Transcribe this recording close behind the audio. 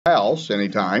house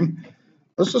anytime,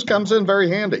 this just comes in very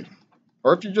handy.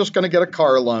 Or if you're just going to get a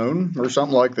car loan or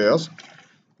something like this,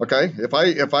 okay,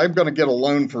 if I'm going to get a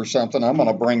loan for something, I'm going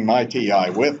to bring my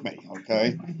TI with me,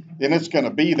 okay, and it's going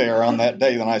to be there on that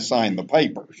day that I sign the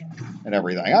papers and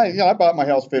everything. I bought my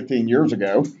house 15 years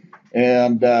ago,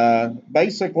 and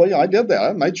basically I did that.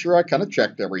 I made sure I kind of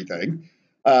checked everything.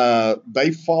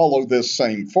 They follow this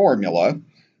same formula.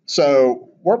 So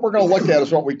what we're going to look at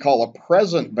is what we call a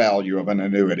present value of an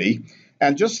annuity.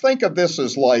 And just think of this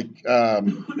as like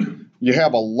you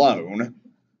have a loan.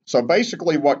 So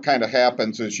basically what kind of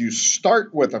happens is you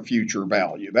start with a future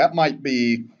value. That might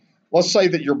be, let's say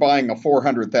that you're buying a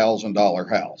 $400,000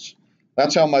 house.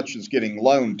 That's how much is getting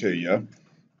loaned to you.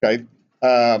 Okay.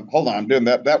 Hold on, I'm doing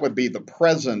that. That would be the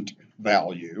present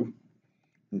value.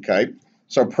 Okay.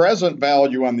 So present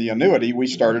value on the annuity, we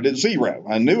started at 0.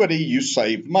 Annuity, you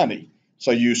save money.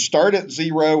 So you start at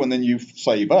 0 and then you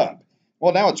save up.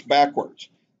 Well, now it's backwards.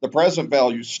 The present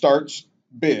value starts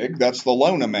big. That's the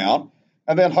loan amount.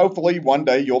 And then hopefully one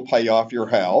day you'll pay off your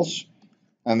house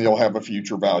and you'll have a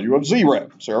future value of 0.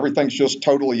 So everything's just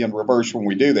totally in reverse when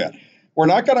we do that. We're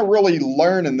not going to really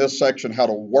learn in this section how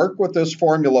to work with this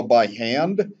formula by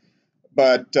hand,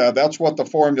 but that's what the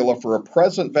formula for a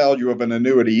present value of an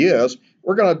annuity is.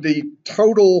 We're going to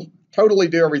totally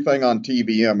do everything on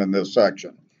TVM in this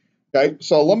section. Okay,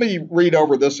 so let me read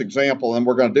over this example, and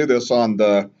we're going to do this on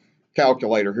the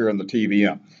calculator here in the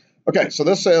TVM. Okay, so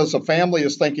this says a family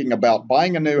is thinking about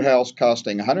buying a new house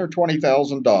costing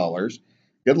 $120,000.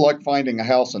 Good luck finding a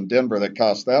house in Denver that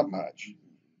costs that much.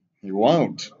 You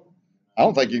won't. I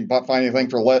don't think you can find anything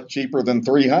for cheaper than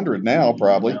 $300 now,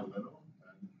 probably.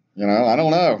 You know, I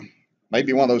don't know.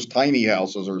 Maybe one of those tiny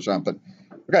houses or something.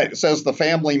 Okay, it says the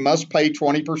family must pay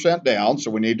 20% down, so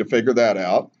we need to figure that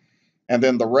out. And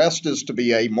then the rest is to be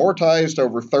amortized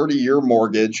over 30-year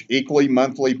mortgage, equally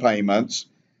monthly payments,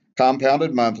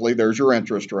 compounded monthly. There's your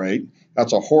interest rate.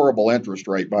 That's a horrible interest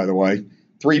rate, by the way.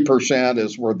 3%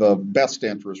 is where the best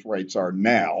interest rates are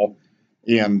now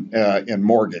in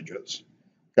mortgages.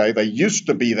 Okay, they used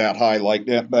to be that high like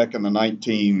that back in the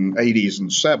 1980s and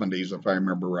 70s, if I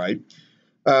remember right.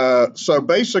 So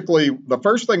basically, the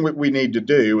first thing we need to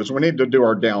do is we need to do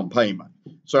our down payment.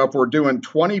 So if we're doing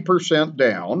 20%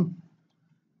 down,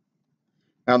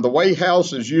 and the way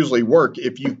houses usually work,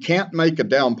 if you can't make a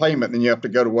down payment, then you have to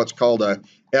go to what's called a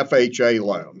FHA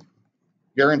loan,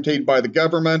 guaranteed by the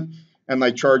government, and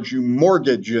they charge you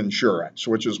mortgage insurance,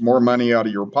 which is more money out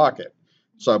of your pocket.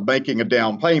 So making a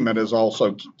down payment is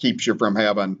also keeps you from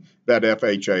having that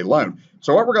FHA loan.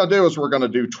 So what we're going to do is we're going to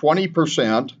do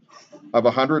 20% of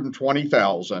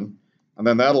 $120,000, and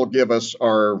then that'll give us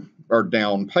our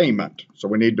down payment. So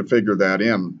we need to figure that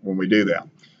in when we do that.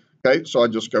 Okay, so I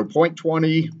just go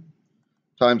 0.20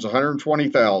 times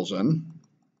 120,000.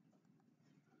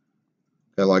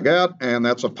 Okay, like that, and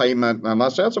that's a payment. And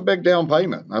that's a big down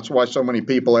payment. That's why so many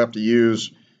people have to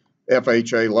use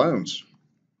FHA loans.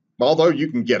 Although you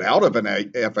can get out of an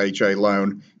FHA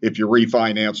loan if you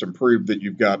refinance and prove that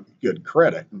you've got good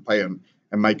credit and paying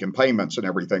and making payments and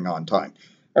everything on time.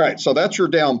 All right, so that's your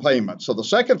down payment. So the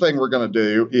second thing we're going to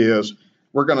do is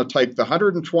we're going to take the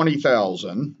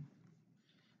 120,000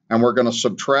 and we're going to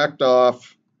subtract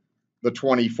off the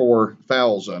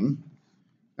 24,000,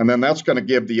 and then that's going to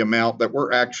give the amount that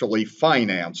we're actually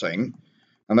financing,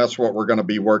 and that's what we're going to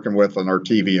be working with in our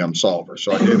TVM solver.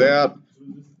 So I do that.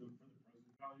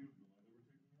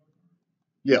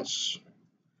 Yes.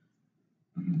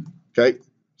 Okay,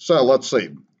 so let's see.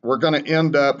 We're going to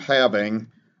end up having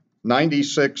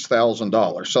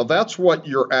 $96,000. So that's what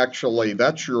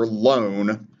that's your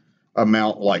loan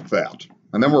amount like that.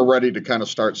 And then we're ready to kind of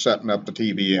start setting up the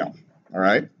TVM. All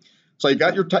right. So you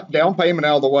got your down payment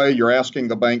out of the way. You're asking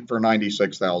the bank for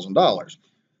 $96,000.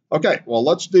 Okay, well,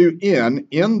 let's do in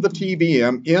the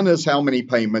TVM. In is how many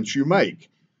payments you make.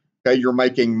 Okay, you're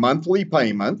making monthly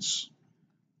payments,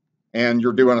 and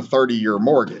you're doing a 30-year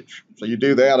mortgage. So you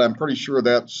do that, I'm pretty sure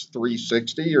that's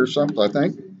 360 or something, I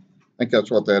think that's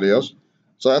what that is.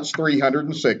 So that's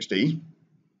 360.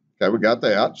 Okay, we got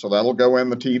that. So that'll go in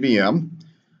the TVM.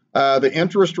 The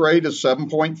interest rate is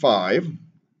 7.5.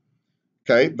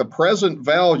 Okay, the present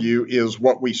value is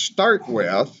what we start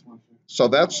with. So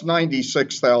that's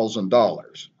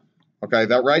 $96,000. Okay,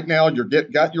 that right now you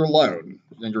got your loan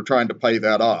and you're trying to pay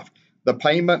that off. The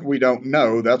payment, we don't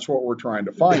know. That's what we're trying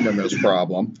to find in this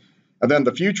problem. And then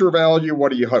the future value,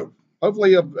 what do you hope?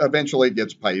 Hopefully, eventually it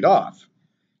gets paid off.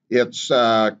 It's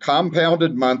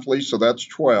compounded monthly, so that's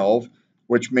 12,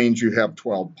 which means you have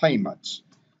 12 payments.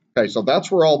 Okay, so that's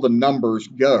where all the numbers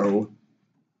go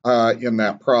in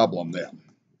that problem then.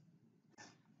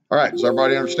 All right, does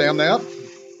everybody understand that?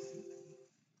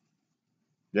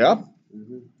 Yeah?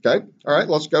 Okay. All right,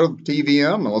 let's go to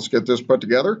TVM and let's get this put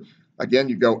together. Again,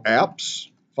 you go Apps,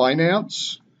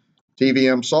 Finance,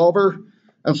 TVM Solver.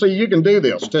 And so you can do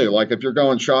this too. Like if you're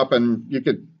going shopping, you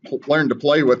could learn to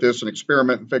play with this and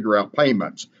experiment and figure out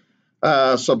payments.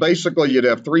 So basically, you'd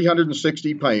have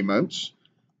 360 payments.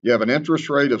 You have an interest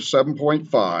rate of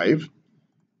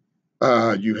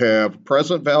 7.5. You have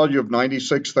present value of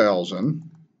 96,000.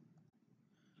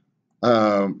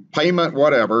 Payment,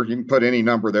 whatever, you can put any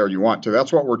number there you want to.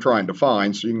 That's what we're trying to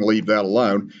find, so you can leave that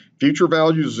alone. Future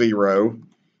value 0,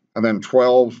 and then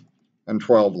 12 and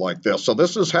 12 like this. So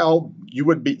this is how you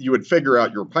would figure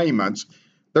out your payments.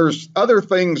 There's other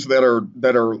things that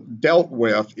are dealt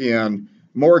with in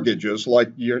mortgages, like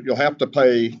you'll have to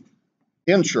pay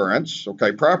insurance,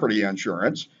 okay, property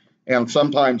insurance, and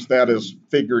sometimes that is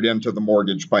figured into the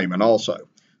mortgage payment also.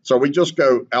 So we just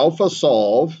go alpha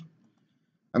solve.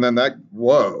 And then that,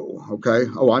 whoa, okay.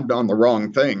 Oh, I'm on the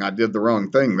wrong thing. I did the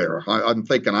wrong thing there. I'm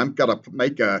thinking I'm going to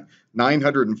make a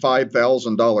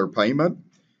 $905,000 payment.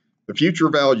 The future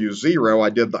value 0. I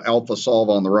did the alpha solve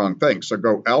on the wrong thing. So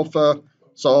go alpha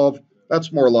solve.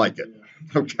 That's more like it.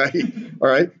 Okay. All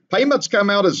right. Payments come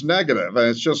out as negative, and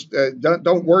it's just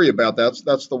don't worry about that.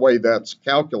 That's the way that's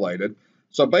calculated.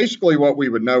 So basically, what we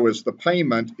would know is the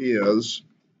payment is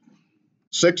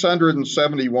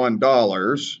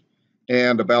 $671.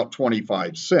 And about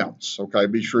 25 cents. Okay,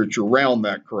 be sure that you round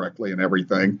that correctly and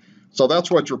everything. So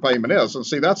that's what your payment is. And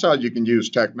see, that's how you can use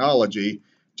technology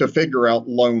to figure out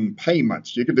loan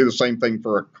payments. You can do the same thing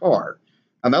for a car.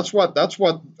 And that's what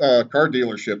car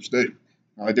dealerships do.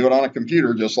 I do it on a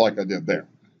computer just like I did there.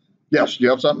 Yes,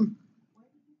 you have something?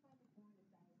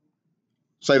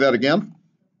 Say that again.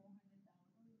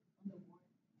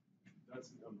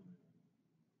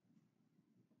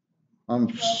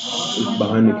 It's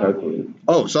behind the calculator.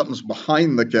 Oh, something's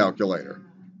behind the calculator.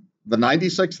 The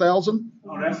 96,000?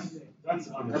 Oh, that's the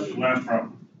last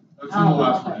problem. That's in the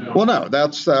last one. Well, no,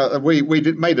 that's we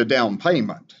made a down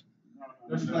payment.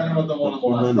 There's talking about the one on the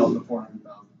last problem, the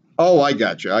 400,000. Oh, I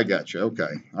got you.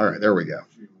 Okay. All right, there we go.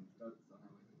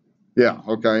 Yeah,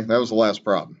 okay. That was the last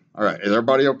problem. All right. Is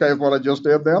everybody okay with what I just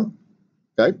did then?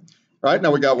 Okay. All right,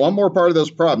 now we got one more part of this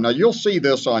problem. Now you'll see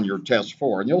this on your test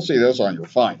 4, and you'll see this on your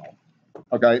final.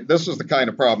 Okay, this is the kind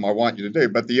of problem I want you to do.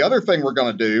 But the other thing we're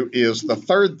going to do is the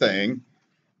third thing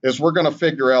is we're going to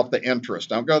figure out the interest.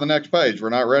 Don't go to the next page. We're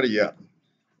not ready yet.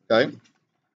 Okay.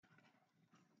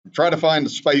 Try to find a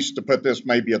space to put this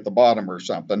maybe at the bottom or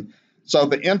something. So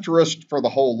the interest for the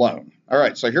whole loan. All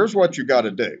right, so here's what you got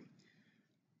to do.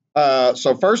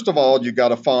 So first of all, you got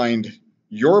to find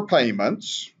your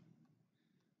payments.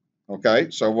 Okay,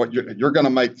 so what you're going to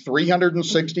make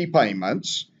 360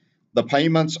 payments. The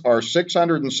payments are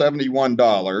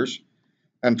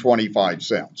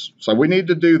 $671.25. So we need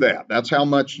to do that. That's how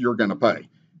much you're going to pay.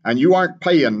 And you aren't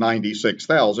paying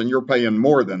 $96,000. You're paying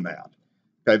more than that.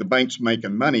 Okay, the bank's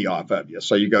making money off of you.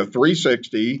 So you go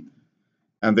 360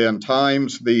 and then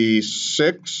times the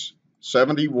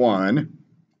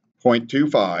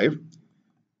 671.25.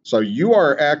 So you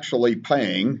are actually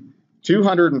paying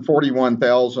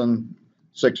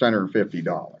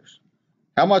 $241,650.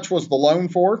 How much was the loan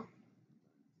for?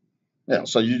 Yeah,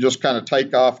 so you just kind of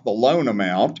take off the loan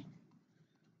amount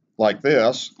like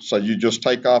this. So you just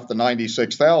take off the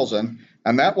 96,000,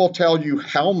 and that will tell you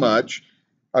how much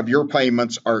of your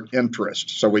payments are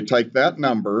interest. So we take that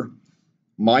number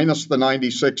minus the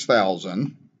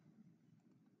 96,000.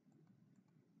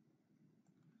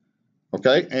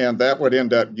 Okay, and that would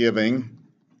end up giving,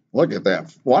 look at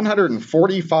that,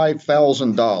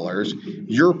 $145,000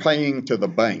 you're paying to the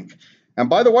bank. And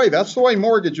by the way, that's the way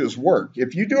mortgages work.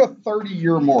 If you do a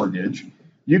 30-year mortgage,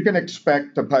 you can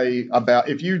expect to pay about,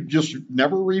 if you just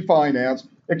never refinance,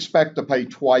 expect to pay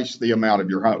twice the amount of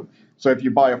your home. So if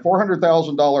you buy a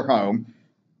 $400,000 home,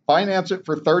 finance it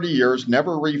for 30 years,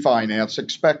 never refinance,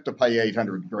 expect to pay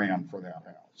 $800,000 for that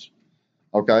house.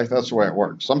 Okay, that's the way it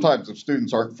works. Sometimes if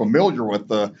students aren't familiar with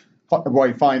the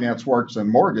way finance works in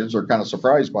mortgage, they're kind of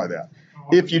surprised by that.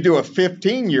 If you do a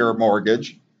 15-year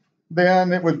mortgage,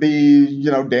 then it would be,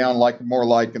 down more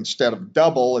like instead of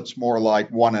double, it's more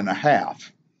like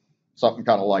 1.5, something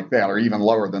kind of like that, or even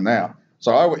lower than that.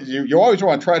 So you always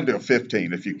want to try to do a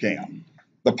 15 if you can.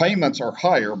 The payments are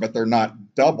higher, but they're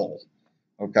not double.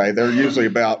 Okay, they're usually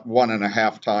about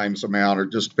 1.5 times amount, or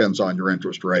it just depends on your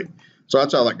interest rate. So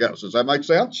that's how that goes. Does that make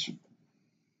sense?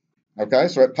 Okay,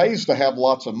 so it pays to have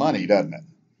lots of money, doesn't it?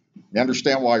 You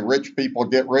understand why rich people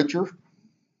get richer?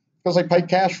 Because they pay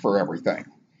cash for everything.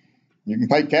 You can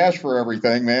pay cash for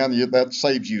everything, man. That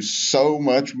saves you so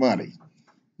much money.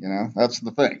 That's the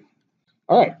thing.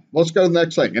 All right, let's go to the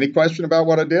next thing. Any question about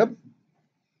what I did?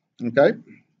 Okay.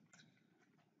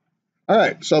 All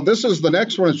right, so this is the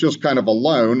next one is just kind of a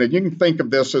loan, and you can think of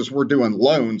this as we're doing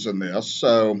loans in this.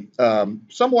 So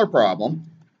similar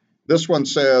problem. This one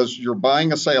says you're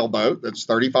buying a sailboat that's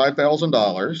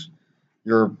 $35,000.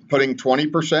 You're putting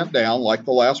 20% down like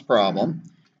the last problem.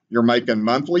 You're making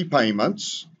monthly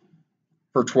payments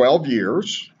for 12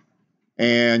 years,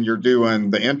 and you're doing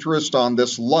the interest on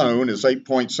this loan is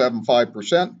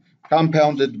 8.75%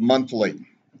 compounded monthly.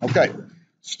 Okay,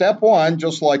 step one,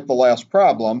 just like the last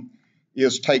problem,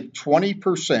 is take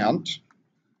 20%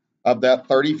 of that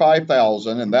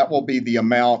 35,000, and that will be the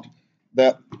amount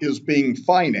that is being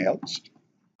financed.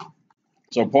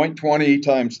 So 0.20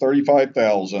 times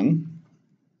 35,000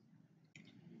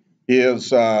 is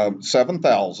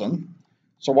 7,000.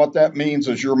 So what that means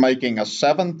is you're making a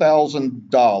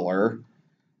 $7,000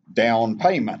 down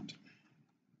payment.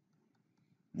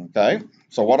 Okay,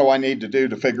 so what do I need to do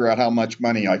to figure out how much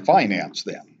money I finance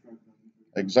then?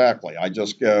 Exactly, I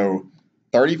just go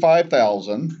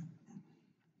 35,000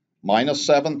 minus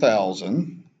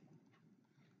 7,000,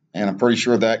 and I'm pretty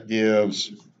sure that gives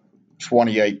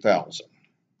 28,000.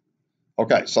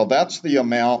 Okay, so that's the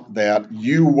amount that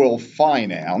you will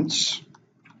finance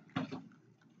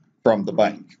from the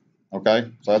bank. Okay,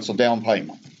 so that's a down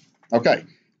payment. Okay,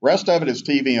 rest of it is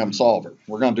TVM solver.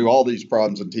 We're going to do all these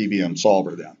problems in TVM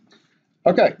solver then.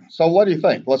 Okay, so what do you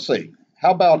think? Let's see.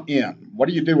 How about N? What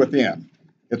do you do with N?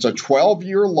 It's a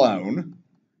 12-year loan.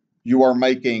 You are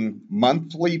making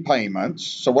monthly payments.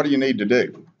 So what do you need to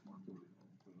do?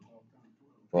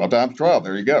 12 times 12.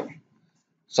 There you go.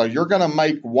 So you're going to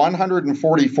make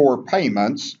 144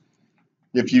 payments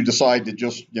if you decide to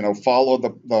just, follow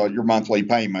your monthly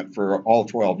payment for all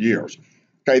 12 years.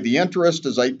 Okay, the interest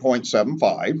is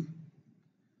 8.75.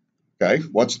 Okay,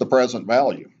 what's the present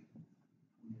value?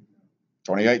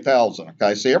 28,000.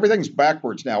 Okay, see, everything's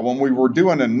backwards now. When we were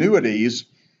doing annuities,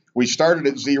 we started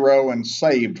at zero and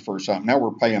saved for something. Now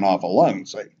we're paying off a loan.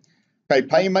 See, okay,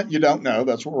 payment, you don't know.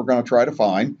 That's what we're going to try to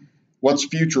find. What's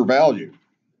future value?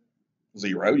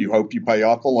 Zero. You hope you pay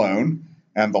off the loan.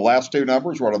 And the last two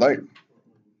numbers, what are they?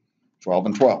 12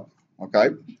 and 12. Okay.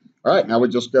 All right, now we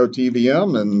just go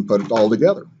TVM and put it all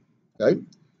together. Okay.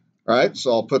 All right,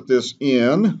 so I'll put this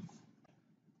in, and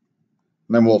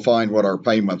then we'll find what our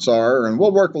payments are, and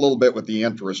we'll work a little bit with the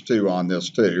interest too on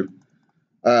this too.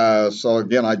 So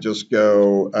again, I just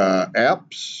go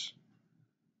apps,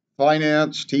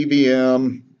 finance,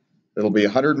 TVM. It'll be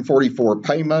 144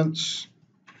 payments,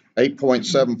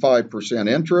 8.75%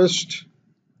 interest,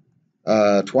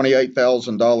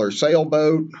 $28,000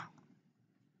 sailboat.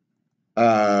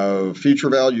 Future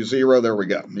value zero. There we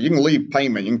go. You can leave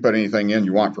payment. You can put anything in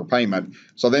you want for payment.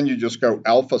 So then you just go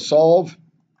alpha solve.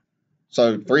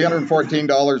 So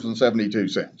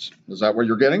 $314.72. Is that what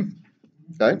you're getting?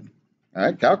 Okay. All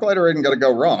right. Calculator isn't going to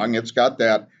go wrong. It's got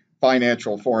that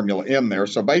financial formula in there.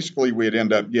 So basically we'd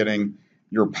end up getting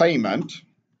your payment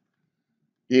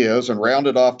is, and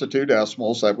rounded off to two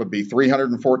decimals, that would be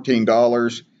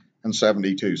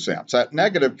 $314.72. That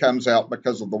negative comes out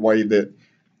because of the way that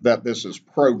this is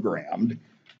programmed.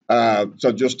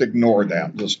 So just ignore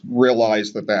that. Just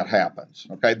realize that happens.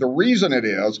 Okay. The reason it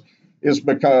is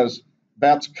because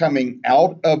that's coming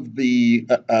out of the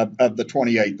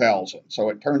 28,000. So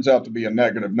it turns out to be a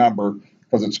negative number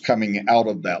because it's coming out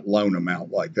of that loan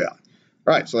amount like that. All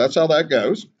right. So that's how that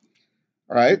goes.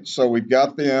 All right. So we've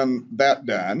got then that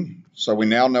done. So we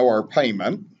now know our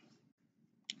payment.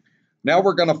 Now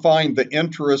we're going to find the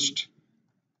interest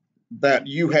that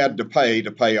you had to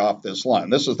pay off this loan.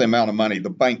 This is the amount of money the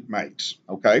bank makes,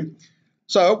 okay?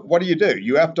 So what do?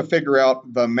 You have to figure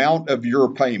out the amount of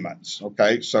your payments,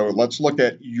 okay? So let's look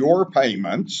at your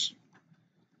payments,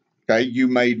 okay? You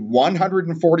made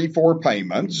 144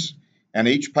 payments, and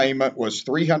each payment was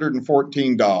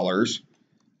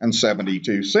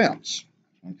 $314.72,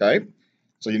 okay?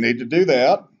 So you need to do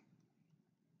that.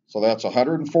 So that's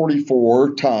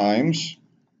 144 times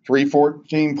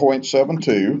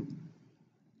 314.72.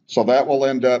 So that will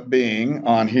end up being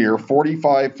on here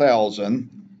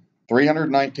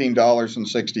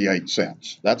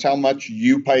 $45,319.68. That's how much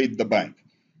you paid the bank.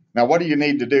 Now, what do you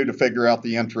need to do to figure out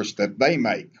the interest that they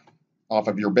make off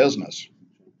of your business?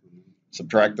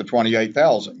 Subtract the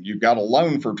 28,000. You've got a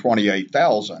loan for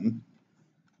 28,000.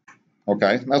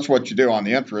 Okay, that's what you do on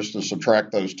the interest, is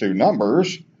subtract those two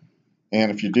numbers.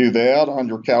 And if you do that on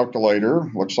your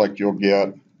calculator, looks like you'll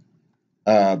get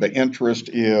the interest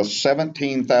is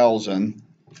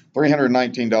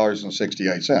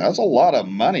 $17,319.68. That's a lot of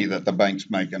money that the bank's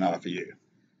making off of you.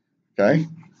 Okay.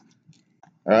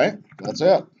 All right. That's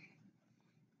it.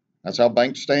 That's how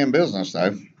banks stay in business,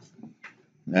 though. All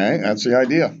right. That's the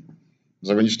idea.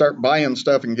 So when you start buying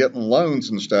stuff and getting loans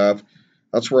and stuff,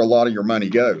 that's where a lot of your money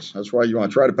goes. That's why you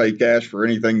want to try to pay cash for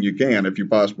anything you can if you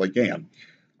possibly can.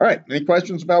 All right, any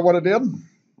questions about what I did?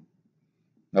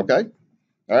 Okay,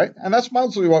 all right, and that's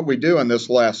mostly what we do in this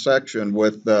last section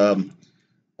with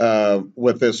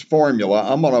this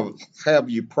formula. I'm going to have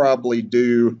you probably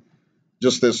do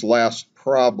just this last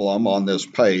problem on this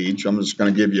page. I'm just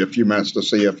going to give you a few minutes to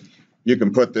see if you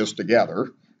can put this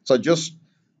together. So just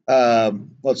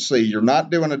let's see, you're not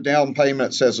doing a down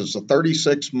payment. It says it's a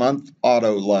 36-month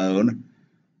auto loan,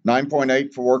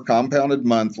 9.84 compounded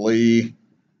monthly.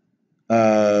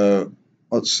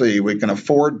 Let's see, we can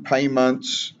afford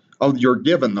payments. Oh, you're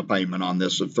given the payment on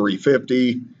this of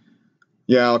 $350.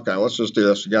 Yeah, okay, let's just do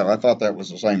this together. I thought that was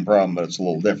the same problem, but it's a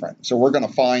little different. So we're going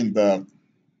to find the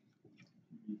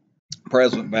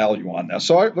present value on this.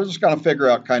 So we're just going to figure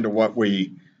out kind of what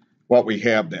we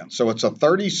have then. So it's a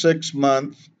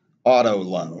 36-month auto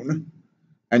loan,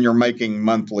 and you're making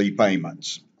monthly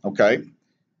payments. Okay.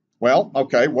 Well,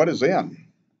 okay, what is in?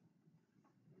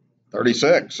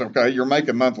 36. Okay, you're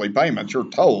making monthly payments. You're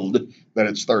told that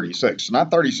it's 36. Not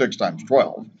 36 times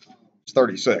 12. It's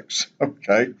 36.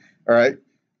 Okay. All right.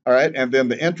 All right. And then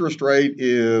the interest rate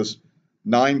is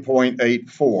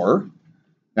 9.84.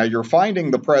 Now you're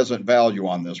finding the present value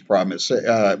on this problem.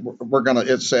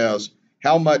 It says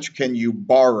how much can you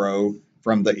borrow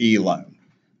from the E-loan?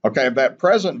 Okay, that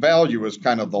present value is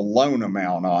kind of the loan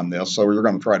amount on this, so we're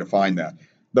going to try to find that.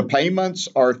 The payments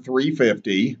are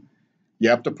 $350. You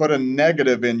have to put a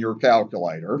negative in your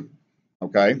calculator.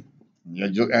 Okay,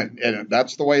 and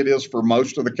that's the way it is for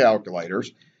most of the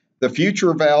calculators. The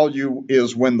future value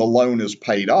is when the loan is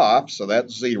paid off, so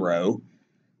that's 0.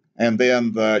 And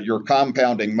then you're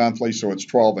compounding monthly, so it's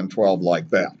 12 and 12 like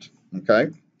that. Okay?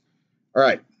 All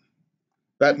right.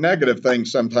 That negative thing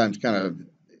sometimes kind of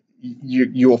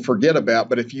you'll forget about,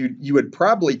 but if you would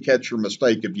probably catch your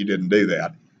mistake if you didn't do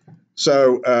that.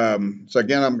 So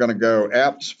again, I'm going to go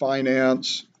apps,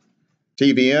 finance,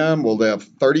 TVM. We'll have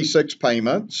 36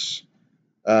 payments,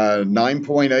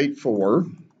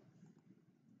 9.84.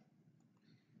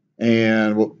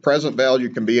 And present value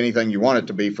can be anything you want it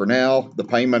to be for now. The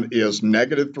payment is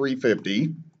negative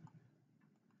 $350.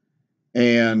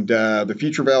 And the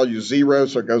future value is 0,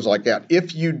 so it goes like that.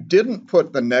 If you didn't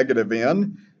put the negative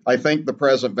in, I think the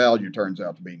present value turns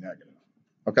out to be negative.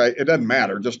 Okay, it doesn't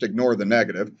matter. Just ignore the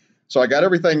negative. So I got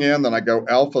everything in, then I go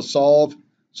alpha solve.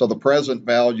 So the present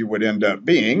value would end up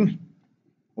being,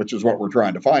 which is what we're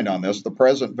trying to find on this, the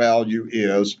present value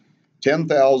is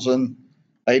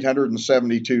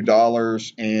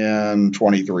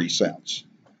 $10,872.23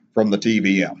 from the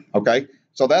TVM. Okay,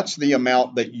 so that's the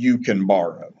amount that you can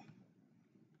borrow.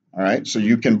 All right, so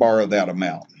you can borrow that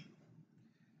amount.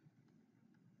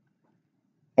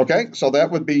 Okay, so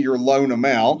that would be your loan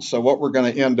amount. So what we're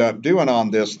going to end up doing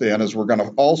on this then is we're going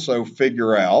to also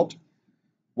figure out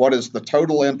what is the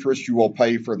total interest you will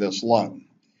pay for this loan.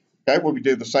 Okay, well, we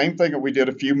do the same thing that we did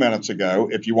a few minutes ago.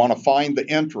 If you want to find the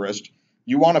interest,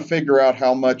 you want to figure out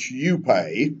how much you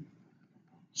pay.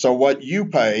 So what you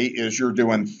pay is you're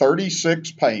doing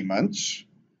 36 payments,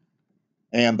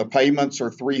 and the payments are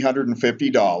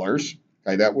 $350.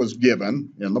 Okay, that was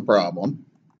given in the problem.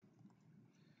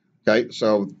 Okay,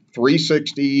 so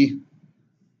 36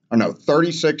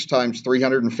 times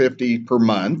 350 per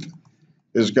month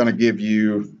is going to give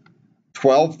you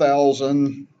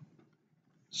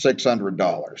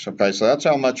 $12,600. Okay, so that's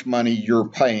how much money you're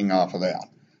paying off of that.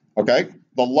 Okay,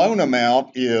 the loan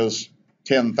amount is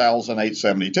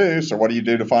 $10,872. So what do you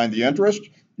do to find the interest?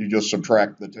 You just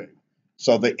subtract the two.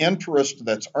 So the interest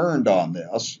that's earned on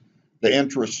this, the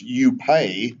interest you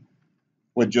pay,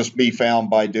 would just be found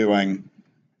by doing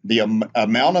the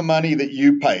amount of money that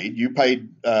you paid. You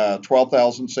paid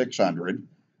 $12,600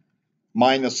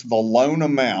 minus the loan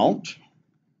amount,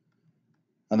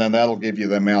 and then that'll give you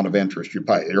the amount of interest you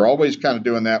pay. You're always kind of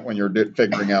doing that when you're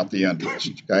figuring out the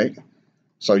interest. Okay,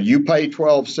 so you pay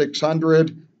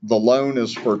 $12,600. The loan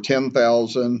is for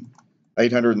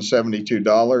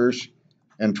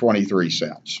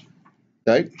 $10,872.23.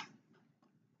 Okay,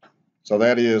 so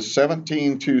that is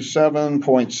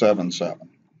 1727.77.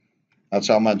 That's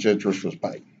how much interest was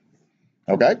paid.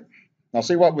 Okay, now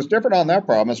see what was different on that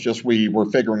problem is just we were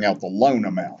figuring out the loan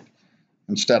amount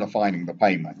instead of finding the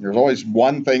payment. There's always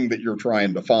one thing that you're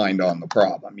trying to find on the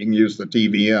problem. You can use the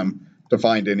TVM to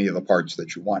find any of the parts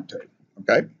that you want to.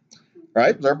 Okay, all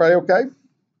right, is everybody okay?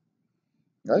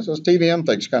 Guys, this TVM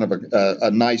thing's kind of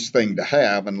a nice thing to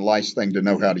have and a nice thing to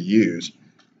know how to use.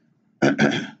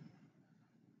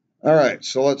 All right,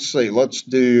 so let's see. Let's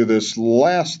do this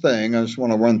last thing. I just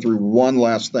want to run through one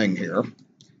last thing here.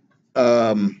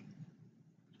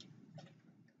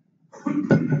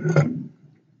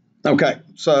 Okay,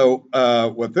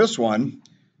 so with this one,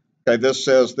 okay, this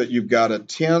says that you've got a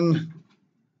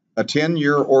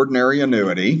 10-year ordinary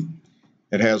annuity.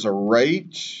 It has a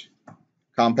rate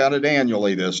compounded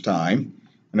annually this time,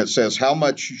 and it says how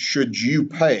much should you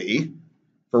pay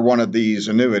for one of these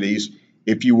annuities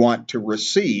if you want to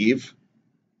receive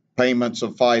payments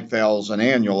of $5,000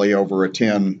 annually over a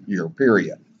 10-year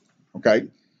period. Okay,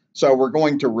 so we're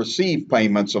going to receive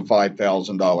payments of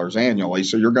 $5,000 annually,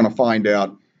 so you're going to find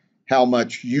out how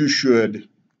much you should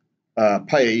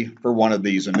pay for one of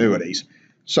these annuities.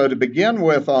 So to begin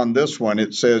with on this one,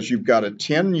 it says you've got a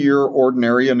 10-year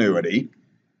ordinary annuity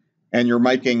and you're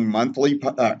making monthly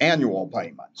annual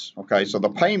payments. Okay, so the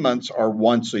payments are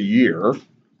once a year.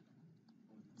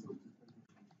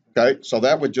 Okay, so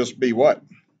that would just be what?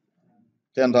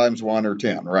 10 times 1 or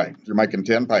 10, right? You're making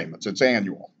 10 payments. It's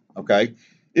annual. Okay,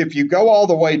 if you go all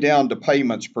the way down to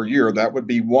payments per year, that would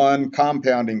be 1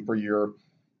 compounding per year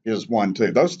is 1,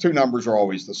 2. Those two numbers are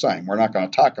always the same. We're not going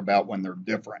to talk about when they're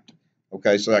different.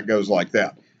 Okay, so that goes like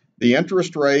that. The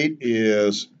interest rate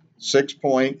is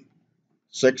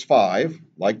 6.65,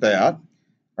 like that. All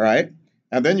right,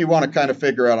 and then you want to kind of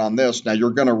figure out on this. Now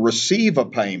you're going to receive a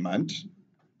payment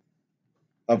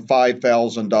of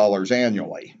 $5,000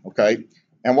 annually. Okay,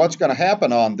 and what's going to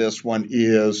happen on this one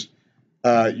is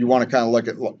you want to kind of look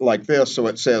at like this. So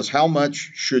it says how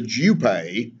much should you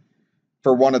pay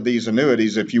for one of these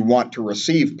annuities if you want to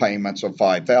receive payments of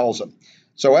 $5,000.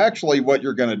 So actually what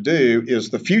you're going to do is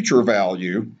the future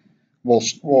value will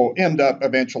end up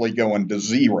eventually going to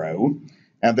 0,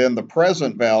 and then the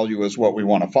present value is what we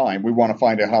want to find. We want to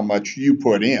find out how much you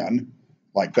put in,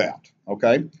 like that.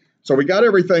 Okay, so we got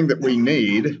everything that we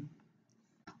need,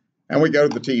 and we go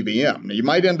to the TVM. Now you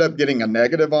might end up getting a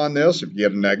negative on this. If you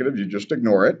get a negative, you just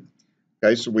ignore it.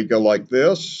 Okay, so we go like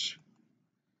this.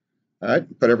 All right,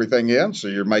 put everything in. So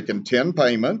you're making 10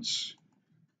 payments.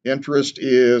 Interest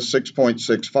is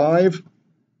 6.65.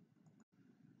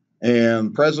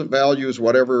 And present value is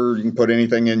whatever. You can put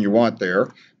anything in you want there.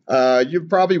 You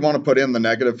probably want to put in the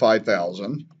negative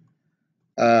 5,000.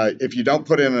 If you don't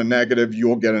put in a negative,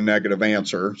 you'll get a negative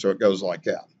answer. So it goes like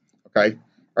that. Okay.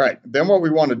 All right. Then what we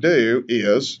want to do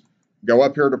is go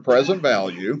up here to present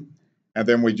value. And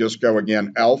then we just go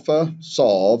again, alpha,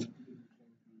 solve.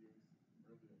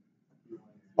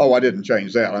 Oh, I didn't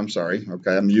change that. I'm sorry.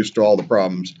 Okay, I'm used to all the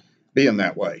problems being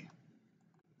that way.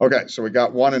 Okay, so we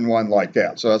got 1 and 1 like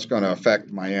that. So that's going to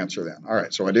affect my answer then. All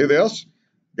right, so I do this,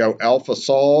 go alpha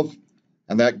solve,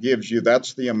 and that gives you,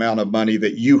 that's the amount of money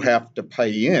that you have to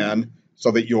pay in so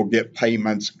that you'll get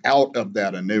payments out of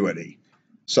that annuity.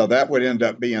 So that would end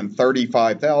up being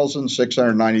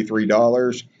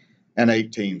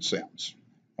 $35,693.18.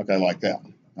 Okay, like that.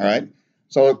 All right,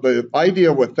 so the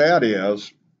idea with that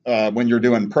is, when you're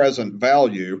doing present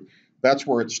value, that's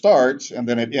where it starts, and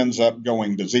then it ends up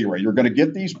going to 0. You're going to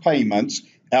get these payments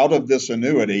out of this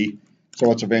annuity,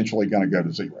 so it's eventually going to go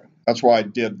to 0. That's why I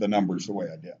did the numbers the way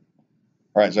I did.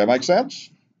 All right, does that make sense?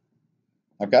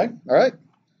 Okay, all right.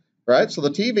 All right, so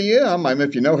the TVM, I mean,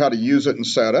 if you know how to use it and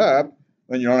set up,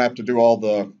 then you don't have to do all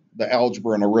the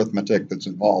algebra and arithmetic that's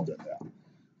involved in that.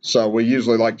 So we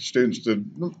usually like the students to,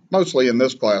 mostly in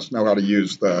this class, know how to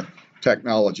use the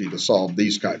technology to solve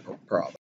these type of problems.